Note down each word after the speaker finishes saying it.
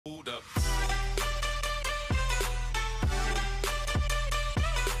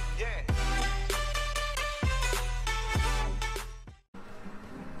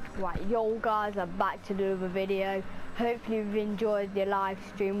Right, yo guys, I'm back to do a video. Hopefully you've enjoyed the live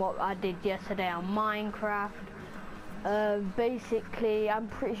stream what I did yesterday on Minecraft. Basically, I'm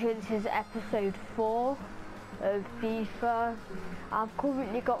pretty sure this is episode 4 of FIFA. I've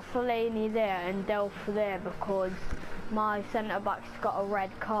currently got Fellaini there and Delph there because my centre back's got a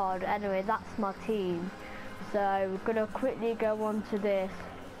red card. Anyway, that's my team. So we're gonna quickly go on to this.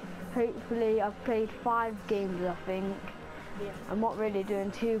 Hopefully, I've played 5 games, I think. I'm not really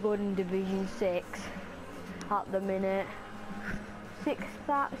doing too good in Division 6 at the minute.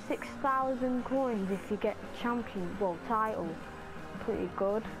 6,000 coins if you get champion, well, title. Pretty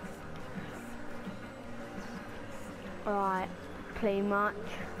good. Alright, play match.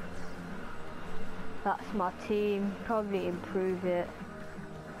 That's my team. Probably improve it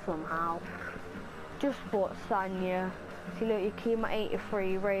somehow. Just bought Sanya. See, look, you keep my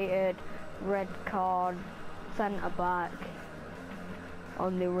 83 rated, red card, centre back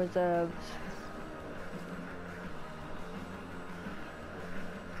on the reserves.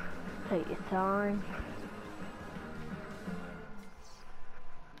 Take your time.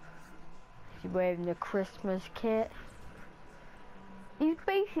 He's wearing the Christmas kit. He's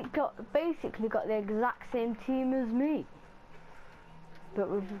basically got the exact same team as me, but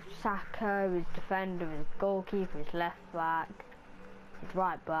with Saka, his defender, his goalkeeper, his left back, his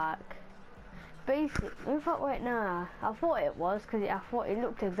right back. Basically, in fact, wait, no, I thought it was because I thought it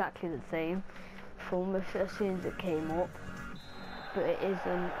looked exactly the same from as soon as it came up, but it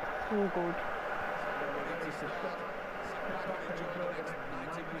isn't. It's all good.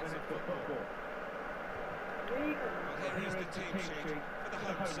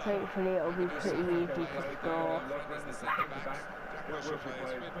 Hopefully, it'll be pretty easy to score.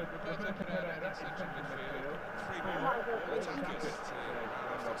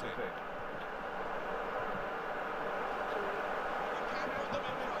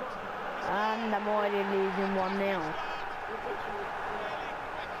 And I'm already losing 1-0.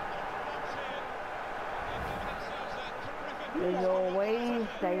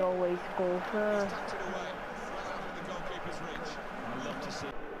 They always score first.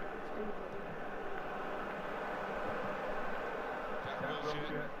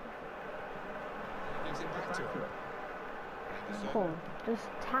 Come on, just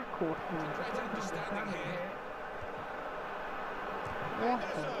tackle him. What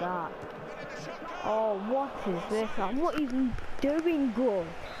is that? Oh, what is this? I'm not even doing good.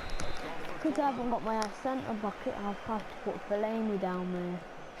 Because I haven't got my centre bucket, I'll have to put Fellaini down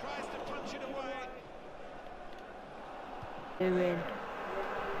there. Doing.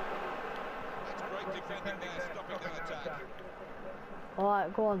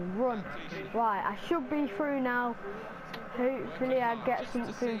 Alright, go on, run. Right, I should be through now. Hopefully I get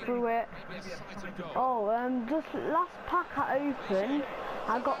something through it. Oh, just last pack I opened,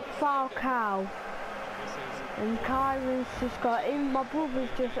 I got Falcao. And Kyron's just got in. My brother's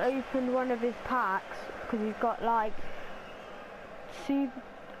just opened one of his packs because he's got like Super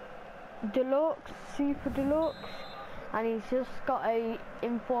Deluxe, and he's just got a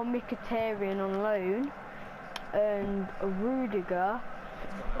Inform Mkhitaryan on loan and a Rudiger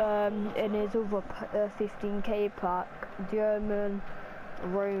in his other 15k pack, German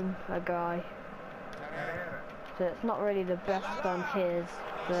Rome, a guy. So it's not really the best on his,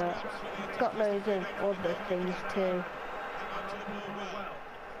 but it's got loads of other things too.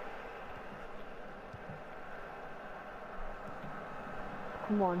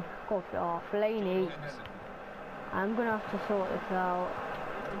 Come on, go for it off. Fellaini. I'm gonna have to sort this out.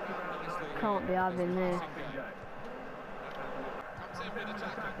 Can't be having this.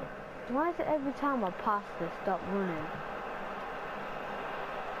 Why is it every time I pass this, stop running?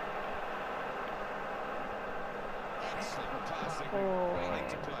 Oh,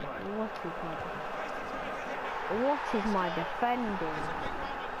 what is my defending?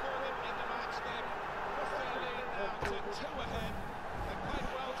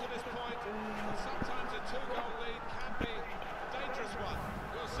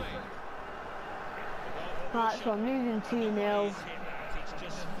 Right, so I'm losing 2-0.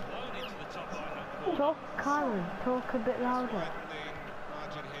 Talk, Kyron, talk a bit louder.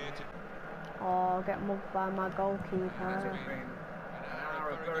 Oh, get mugged by my goalkeeper.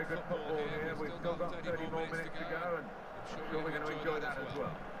 Very good football here. We've still got 30 more minutes to go, and I'm sure we're going to enjoy that as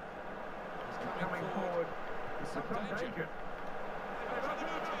well. He's coming forward with some danger.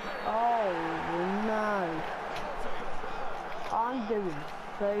 Oh no! I'm doing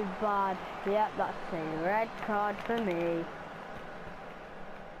so bad. Yep, that's a red card for me.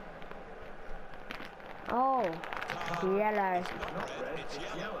 Oh, yellow. It's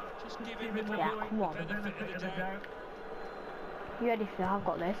yellow. Just give him Yeah, come on. You ready for that? I've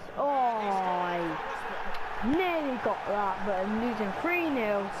got this. Oh, I nearly got that, but I'm losing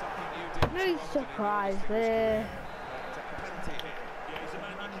 3-0. No surprise there.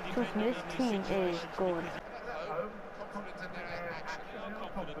 Trust me, this team is good.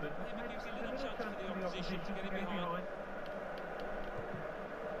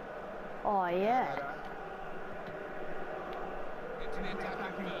 Oh yeah. Into the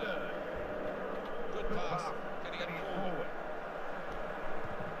attacking third. Good pass. Getting it forward.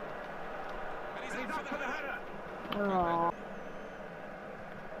 And he's up for the header. Oh.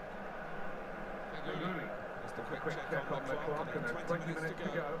 Just a quick check on the clock and then 20 minutes to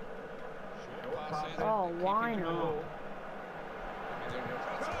go. Oh, why not?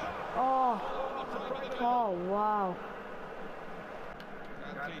 Oh. Oh, wow.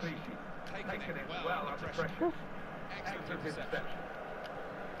 Taking it well under pressure. Excellent interception.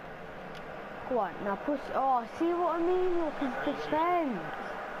 Go on, now push. Oh, see what I mean? Look, his defense.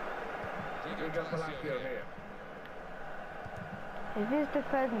 If his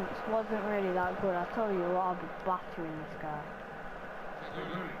defense wasn't really that good, I tell you what, I'll be battering this guy.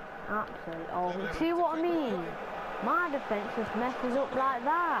 Absolutely. Oh, see what I mean? My defense just messes up like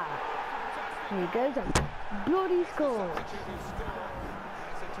that. And he goes and bloody scores. It's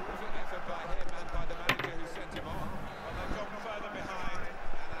a terrific effort by him and by the manager who sent him on. Well, they've gone further behind,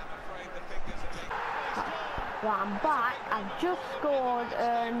 and I'm afraid the fingers are being... Right, I'm back. I've just scored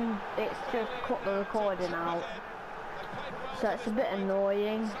and it's just cut the recording out. So it's a bit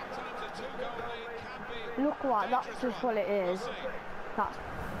annoying. Look like that's just what it is. That's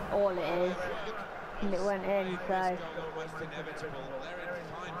all it is. And it went in, so... Almost inevitable. They're in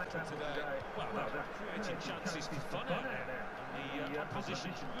fine for today. Well, creating chances for fun out there. And the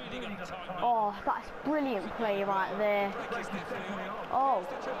opposition's really got tight. Oh, that's brilliant play right there. Oh,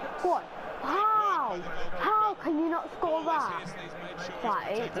 go on. How? How can you not score that?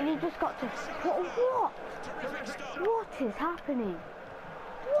 Right, you just got to... What? What is happening?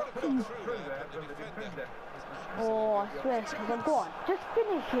 What is... Oh, I swear to God, go on, just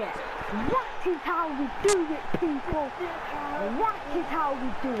finish it. That is how we do it, people. That is how we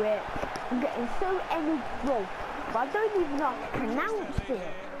do it. I'm getting so energetic, but I don't even know how to pronounce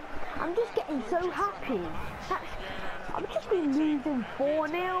it. I'm just getting so happy. I've just been losing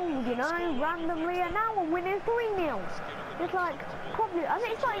 4-0, you know, randomly, and now I'm winning 3-0. It's like, probably, I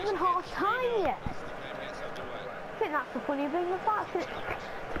think it's not even half time yet. I think that's the funny thing about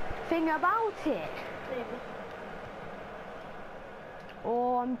it.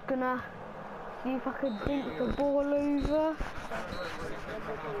 Oh, I'm gonna see if I can dink the ball over.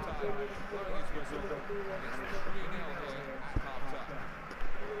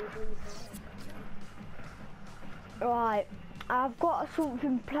 Right, I've got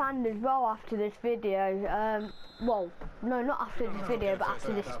something planned as well after this video. Well, no, not after this video, but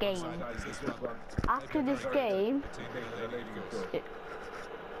after this game. After this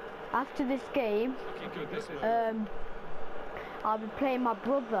game, I'll be playing my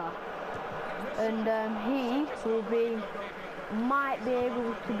brother, and he will might be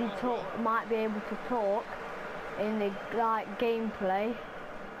able to talk in the gameplay,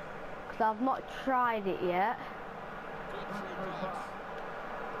 because I've not tried it yet.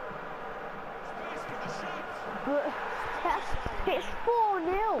 But it's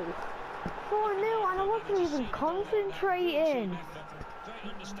 4-0, and I wasn't even concentrating.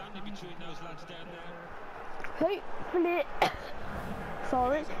 Hopefully,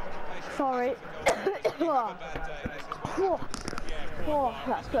 sorry. Oh,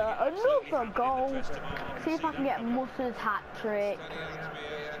 that's another goal. See if I can get Musser's hat-trick,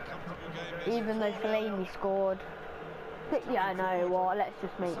 even though Fellaini scored. But yeah, I know what, let's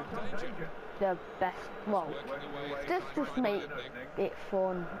just make the best, well, let's just make it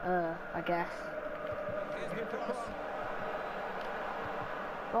fun, I guess.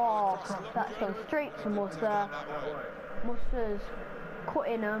 Oh, that's gone straight to Musser. Musser's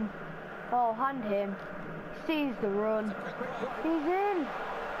cutting him. Oh, hand him. Sees the run. He's in.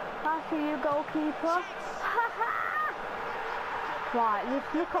 I see you, goalkeeper. Right,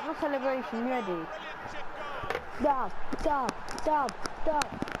 let's look at my celebration. Ready? Dab, dab, dab, dab,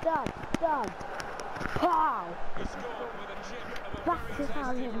 dab, dab. Pow! That is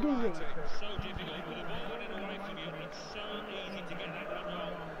how you do it.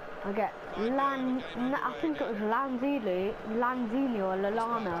 I get I think it was Lanzini or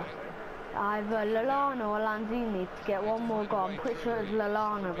Lallana. Either Lallana or Lanzini to get one more goal. I'm pretty sure it was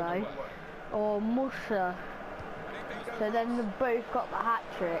Lallana though. Or Musser. So then they both got the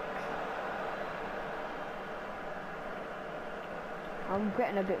hat-tricks. I'm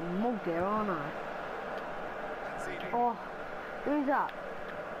getting a bit mugged here, aren't I? Oh, Who's that?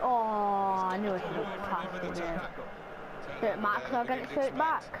 Oh, I knew I should have passed it there. Don't matter because I'll get it straight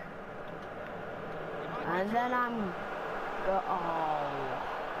back. And then I'm... Oh.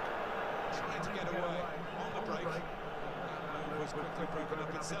 Trying to get away on the break. That move was quickly broken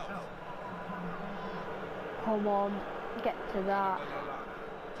up itself. Come on, get to that.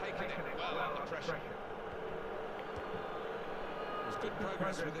 Taking it well under pressure. There's good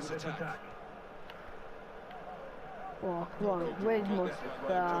progress with this attack. Oh, come on, where's Musa?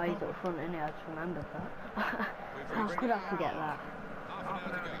 He's up front, and I just remembered that. How could I forget that?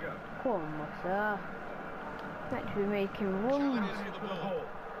 Come on, Musa. Meant to be making runs.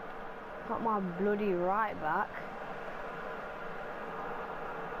 Got my bloody right back.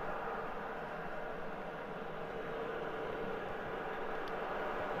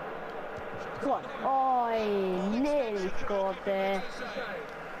 Come on. Oh, he nearly scored there.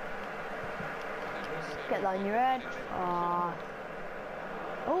 Get that on your head.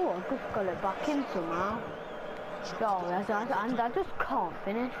 Oh, I just got it back in somehow. Oh, and I just can't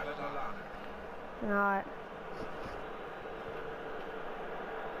finish. Right.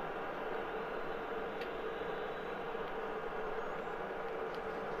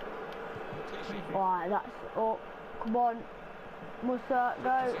 Right, that's up. Come on. Musa,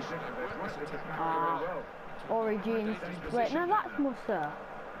 go. Origin. Wait, no, that's Musa.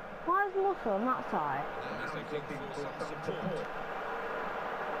 Why is Musa on that side?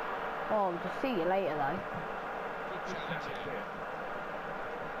 Oh, I'll just see you later though.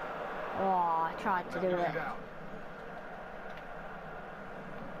 Oh, I tried to do it.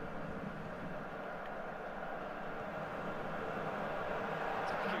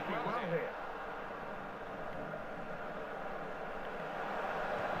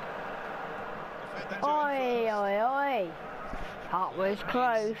 Oi, oi, oi. That was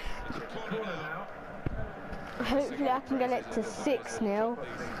close. Hopefully I can get it to 6-0.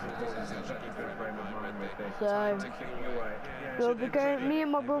 So we'll be going, me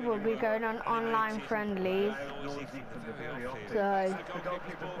and my brother will be going on online friendlies. So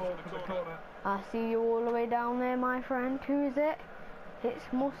I see you all the way down there, my friend. Who is it?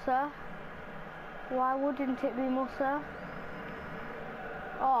 It's Musa. Why wouldn't it be Musa?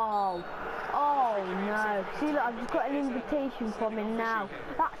 Oh no. See, look, I've just got an invitation from him now.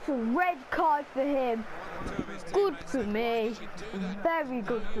 That's a red card for him. Good for me. Very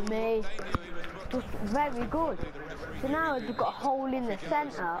good for me. Just very good. So now I've got a hole in the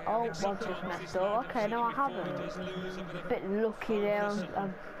centre. Oh, I've just messed up. Okay, no, I haven't. A bit lucky there.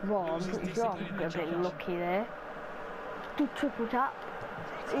 I'm pretty sure I'm a bit lucky there. Do triple tap.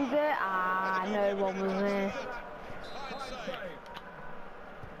 Is it? Ah, no one was there.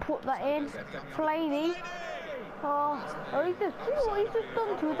 Put that in. Flaney. Oh, he's just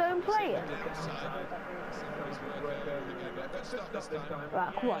done to his own player.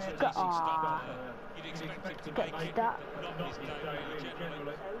 Right, come on, get that.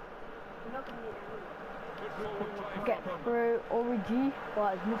 Get through. Origi. Well,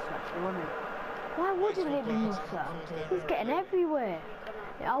 it's Musa actually, wasn't it? Why wouldn't it be Musa? He's getting everywhere.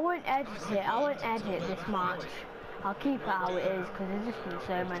 I won't edit this match. I'll keep it how it is because there's just been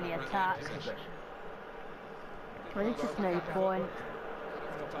so many attacks. And it's just no point.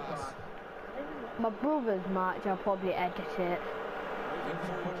 My brother's match, I'll probably edit it.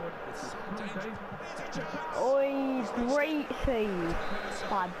 Oi, great save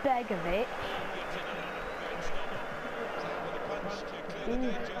by XvXDUNNEYXvX.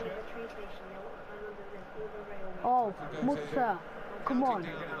 Oh, Musa, come on.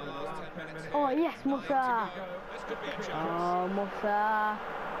 Oh yes, Musa. Oh, Musa.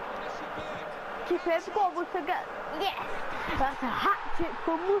 Chip it, go on, Musa, get. Yes! That's a hat trick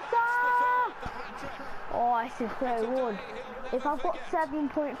for Musa! Oh, this is so good. If I've got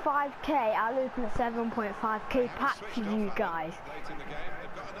 7.5k, I'll open a 7.5k pack for you guys.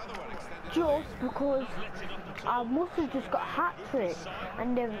 Just because I must have just got a hat trick.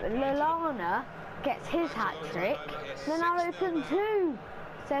 And if Lallana gets his hat trick, then I'll open 2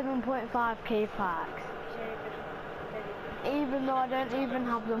 7.5k packs. Even though I don't even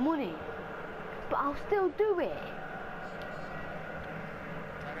have the money. But I'll still do it.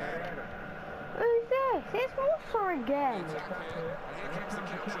 Who's this? It's Musa again.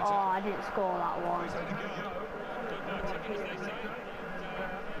 Oh, I didn't score that one.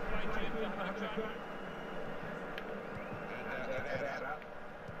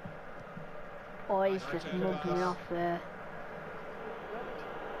 Oh, he's just mugged me off there.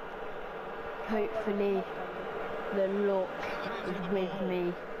 Hopefully the luck is with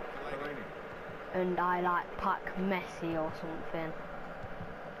me and I like pack Messi or something.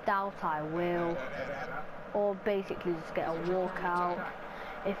 Doubt I will. or basically just get a walkout.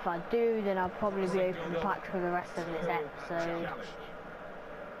 If I do, then I'll probably be open packs for the rest of this episode.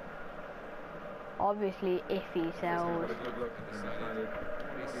 Obviously, if he sells.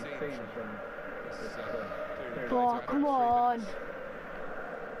 Oh, come on.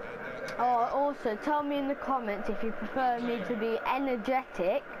 Oh, also, tell me in the comments if you prefer me to be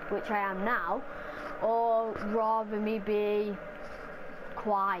energetic, which I am now, or rather me be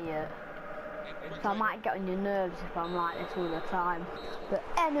quiet. So I might get on your nerves if I'm like this all the time. But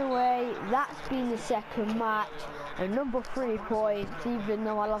anyway, that's been the second match. And number 3 points, even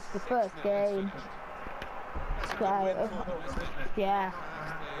though I lost the first game. So, yeah.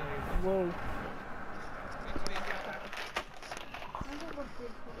 Whoa.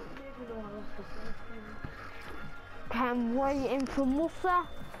 I'm waiting for Musa.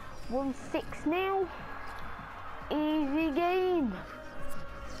 1-6-0. Easy game.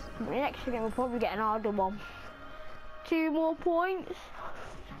 The next game we'll probably get an harder one. 2 more points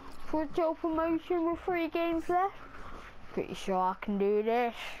for a top promotion with 3 games left. Pretty sure I can do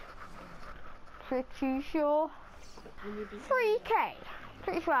this. Pretty sure. 3k.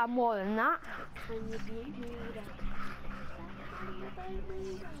 Pretty sure I'm more than that.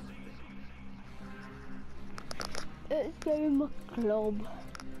 Let's go in my club.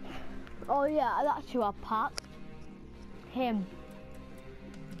 Oh yeah, that's who I packed. Him.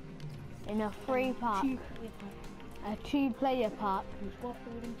 In a 3 pack. A 2-player pack.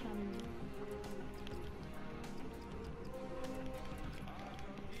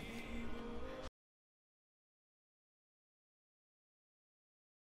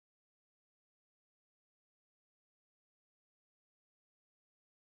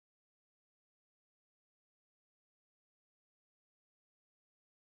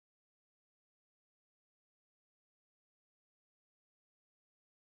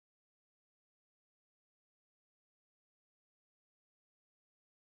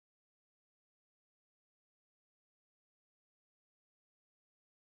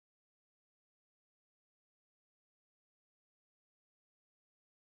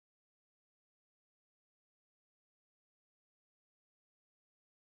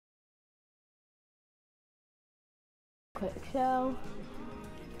 Quick sell.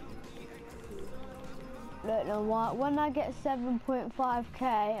 Don't know what. When I get 7.5k,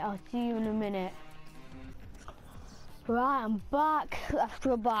 I'll see you in a minute. Right, I'm back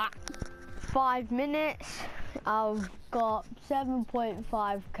after about 5 minutes. I've got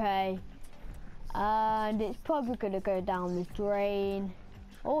 7.5k, and it's probably gonna go down the drain.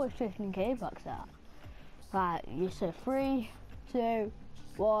 Oh, it's 15k bucks out. Right, you said 3, 2,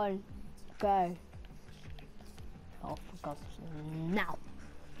 1, go. Oh, for God's sake, now.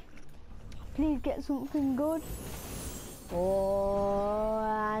 Please get something good. Oh,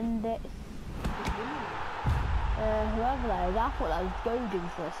 and it's... whoever that is, I thought that was goading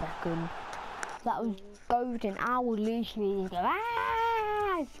for a second. That was goading. I would literally go,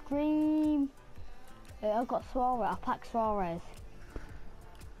 ah, scream. I got Suarez, I packed Suarez.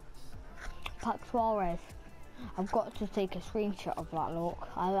 I've got to take a screenshot of that look.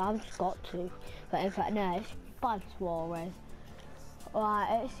 I've just got to. But in fact, no, it's bad Suarez.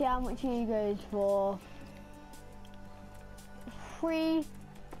 Right, let's see how much he goes for. 3.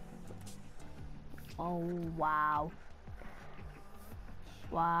 Oh, wow.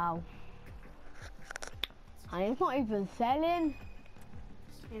 Wow. And he's not even selling.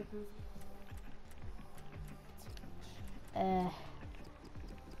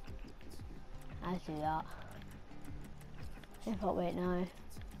 I see that. If I wait now,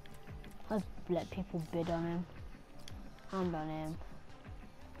 let's let people bid on him. And on him.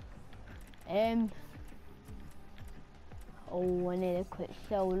 Oh, I need to quit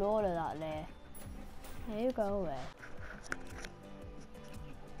sell all of that there. There you go away.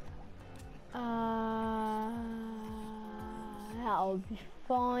 That'll be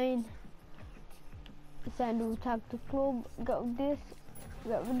fine. Send all tag to club. Get rid of this.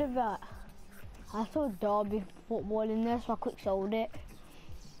 Get rid of that. I saw Derby football in there, so I quick sold it.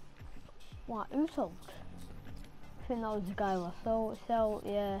 What? Who sold? I think that was the guy I sold,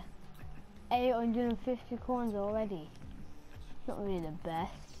 yeah. 850 coins already. Not really the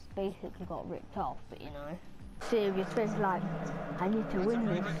best. Basically got ripped off, but you know. Serious things like, I need to win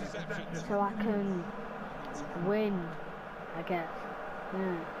this so I can win, I guess.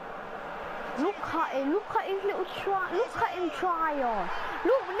 Yeah. Look at him, look at his little try, look at him try on.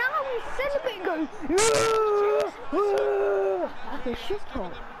 Look, now he's celebrating, going, that's a shit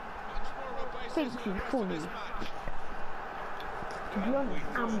up. Thinks he's funny. To be honest,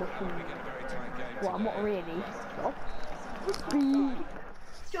 I'm not funny. Well, I'm not really.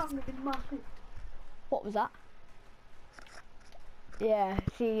 Stronger than massive. What was that? Yeah,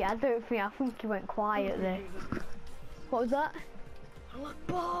 see, I think he went quiet there. What was that?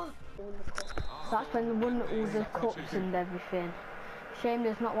 That's when they won all the cups and everything. Shame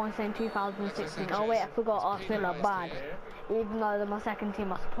there's not one saying 2016. Oh wait, I forgot Arsenal are bad. Even though they're my second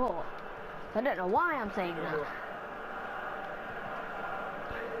team I support. So I don't know why I'm saying that.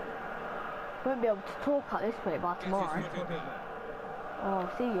 Won't be able to talk at this rate by tomorrow. Oh,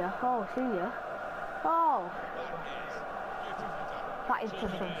 see ya. Oh, see ya. Oh! That is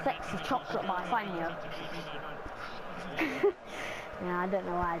just some sexy chocolate by Fania. Yeah, I don't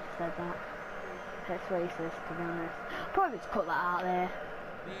know why I just said that. That's racist, to be honest. Probably just cut that out there.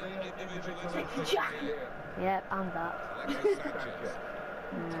 Yep, and that.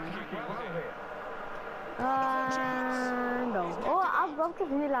 And oh, I've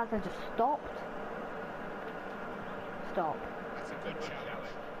just realised I just stopped. Stop. That's a good challenge.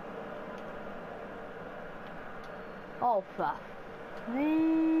 Oh, fuck. He's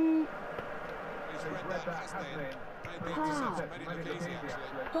read that, hasn't he? Made it easy,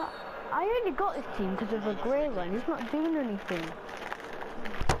 actually. But I only got this team because of a grey one. He's not doing anything.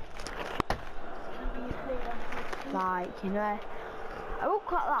 Like, you know, I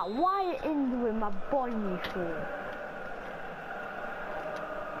look like that. Why are you in with my bonny for?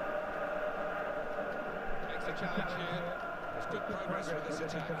 Makes a challenge here. There's good progress with this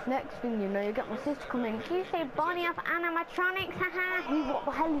attack. Next thing you know, you get my sister coming. Can you say Bonnie off animatronics? Haha. What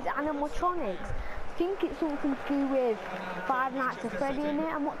the hell is animatronics? I think it's something to do with Five Nights at Freddy in it.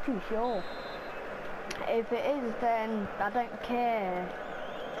 I'm not too sure. If it is, then I don't care.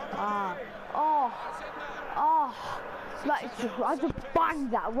 Like I just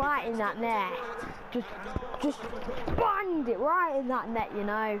banged that right in that net. Just banged it right in that net, you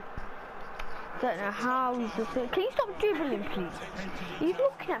know. Don't know how he's just. Can you stop dribbling, please? He's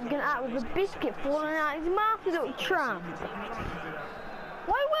looking at me getting out with a biscuit falling out his mouth, you little tramp.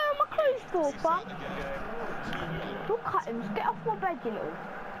 Why are you wearing my clothes for, fam? Look at him, just get off my bed, you little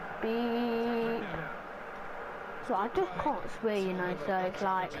beep. So I just can't swear, you know, so it's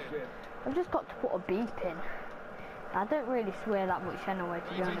like, I've just got to put a beep in. I don't really swear that much anyway,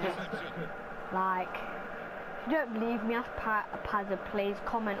 to be honest. Like, if you don't believe me, ask Pazza, please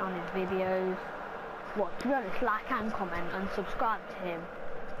comment on his videos. Well, to be honest, like and comment and subscribe to him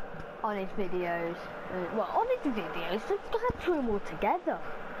on his videos. Well, on his videos, subscribe to him all together.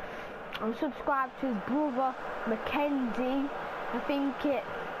 And subscribe to his brother, Mackenzie. I think it's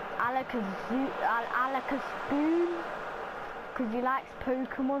Alakazam, because he likes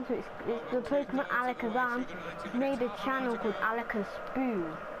Pokemon, so it's the Pokemon Alakazam. He's made a channel called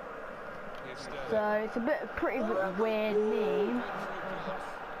Alakazam. So it's a pretty weird name,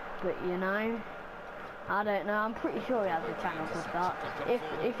 but you know, I don't know. I'm pretty sure he has a channel called that.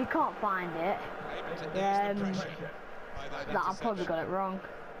 If you can't find it, that I probably got it wrong.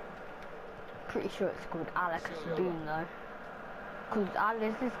 Pretty sure it's called Alakazam though. Because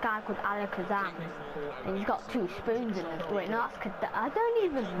there's this guy called Alakazam, and he's got 2 spoons in it. Wait, no, I don't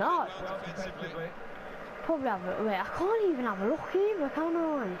even know. Probably have it. Wait, I can't even have a look either, can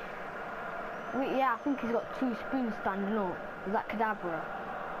I? Wait, yeah, I think he's got 2 spoons standing up. Is that Kadabra?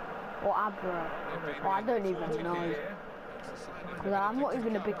 Or Abra? Oh, I don't even know. Because I'm not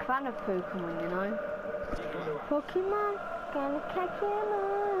even a big fan of Pokemon, you know. Pokemon, gonna catch him up.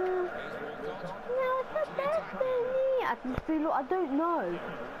 No, it's the best thing. I just feel like I don't know.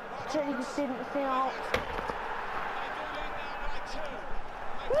 Certainly just didn't see out.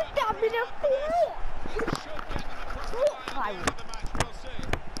 Who's that been a fool?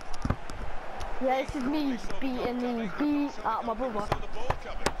 Yeah, this is me beating the beat out of my brother.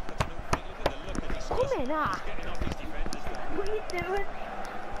 Come in, What are you doing?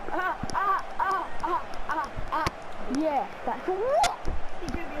 Yeah, that's what?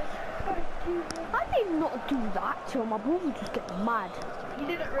 I did not do that till my brother just get mad. You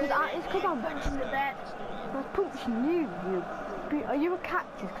didn't really. It's because I'm punching the bed. I was punching you. Are you a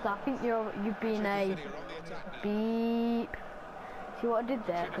cactus? Because I think you've been a beep. See what I did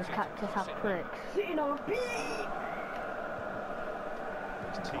there? Because cactus have pricks. Sitting on a beep.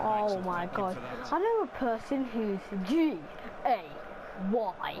 Oh my god. I know a person who's G-A-Y.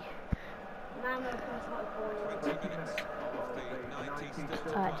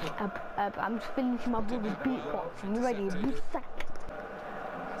 I'm just finishing my brother's beatboxing. You ready?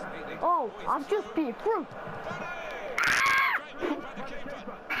 Oh, I've just beat through.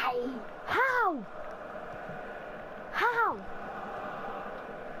 How?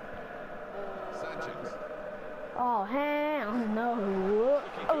 Oh, hell no.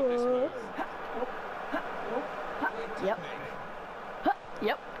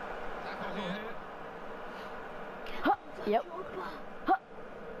 Yep.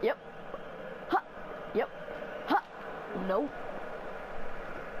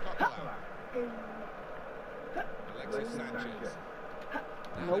 Alexis Sanchez.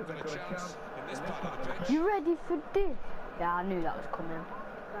 Nope. Got a chance in this part of the pitch. You ready for this? Yeah, I knew that was coming.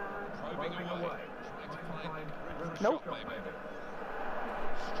 Probing away. Trying to find room for a Nope. shot, maybe.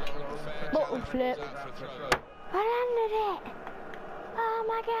 Strong, fair Bottle challenge, flip. goes out for a throw. I ended it. Oh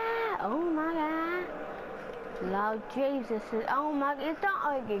my god. Oh my god. Lord Jesus. Oh my god. It's not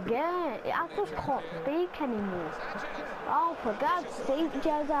like again. I just can't speak anymore. Oh, for God's sake,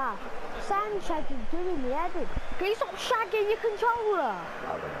 Jezza. Sanchez is doing the edit. Can you stop shagging your controller?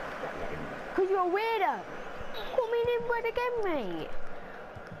 Because you're a weirdo. Coming in with again, mate.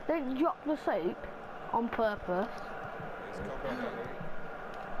 Don't drop the soap on purpose.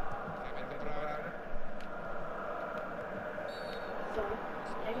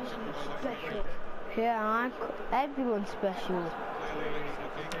 Special. Yeah, everyone's special.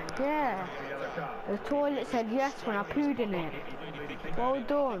 Yeah. The toilet said yes when I pooed in it. Well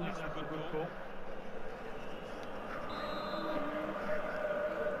done.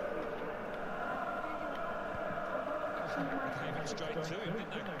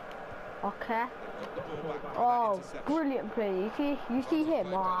 Okay. Oh, brilliant play. You see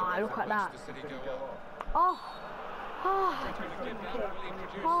him? Oh, look at that. Oh. Oh.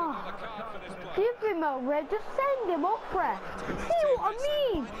 Oh. Give him a red, just send him off, ref. See what I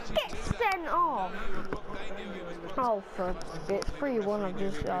mean? Get sent off. Oh, for it's 3-1.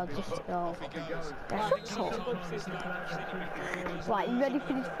 Oh. Yeah, shut up. Right, you ready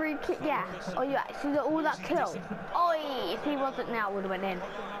for this free kick? Yeah. Oh, you actually got all that kill. Oi, if he wasn't now, it would have went in.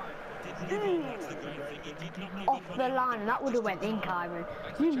 Off the line, that would have went in, Kyron.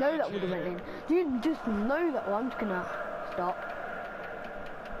 You know that would have went in. You just know that. Well, I'm just gonna stop.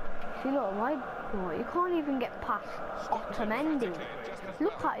 See, look, you can't even get past Otamendi.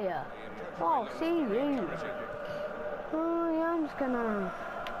 Look at you. Oh, see you. Oh, yeah, I'm just gonna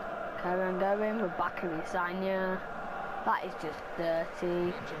carry on going with Bakary Sanya. That is just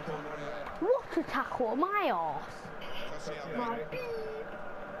dirty. What a tackle on my arse. My beep.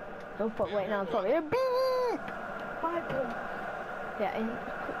 Don't put, wait, no, I'm sorry. A beep. My bum. Yeah,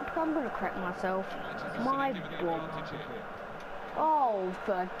 I'm gonna correct myself. My bum. Oh,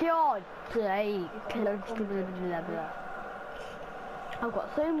 for God's sake. I've got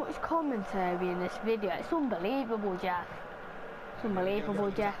so much commentary in this video. It's unbelievable, Jeff. It's unbelievable,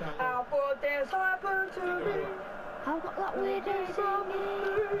 Jeff. How would this happen to me? I've got that weirdo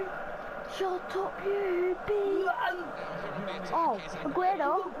singing. Shut up, you beat. Oh,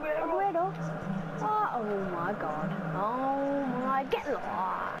 Aguero. Oh my God. Oh my, get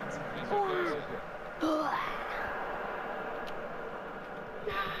lost.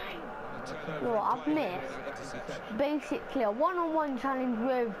 Look, I've missed basically a one-on-one challenge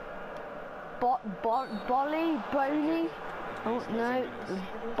with Boney. Oh no,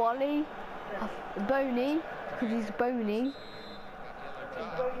 Boney, because he's bony.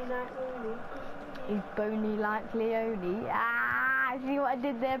 He's bony like Leone. Ah, see what I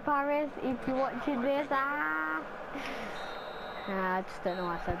did there, Paris? If you're watching this, I just don't know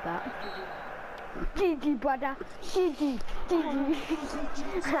why I said that. GG, brother. GG.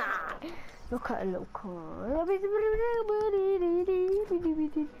 Look at a little car. Oh,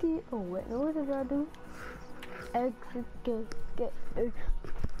 wait, no, what did I do? Exit.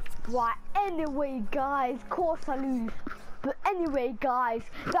 Right, anyway, guys, of course I lose. But anyway, guys,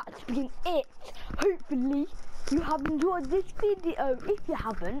 that's been it. Hopefully, you have enjoyed this video. If you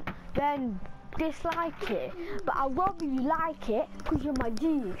haven't, then dislike it. But I'd rather you like it, because you're my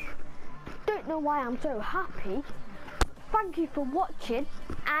G's. Don't know why I'm so happy. Thank you for watching,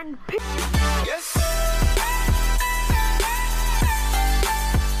 and peace. Yes.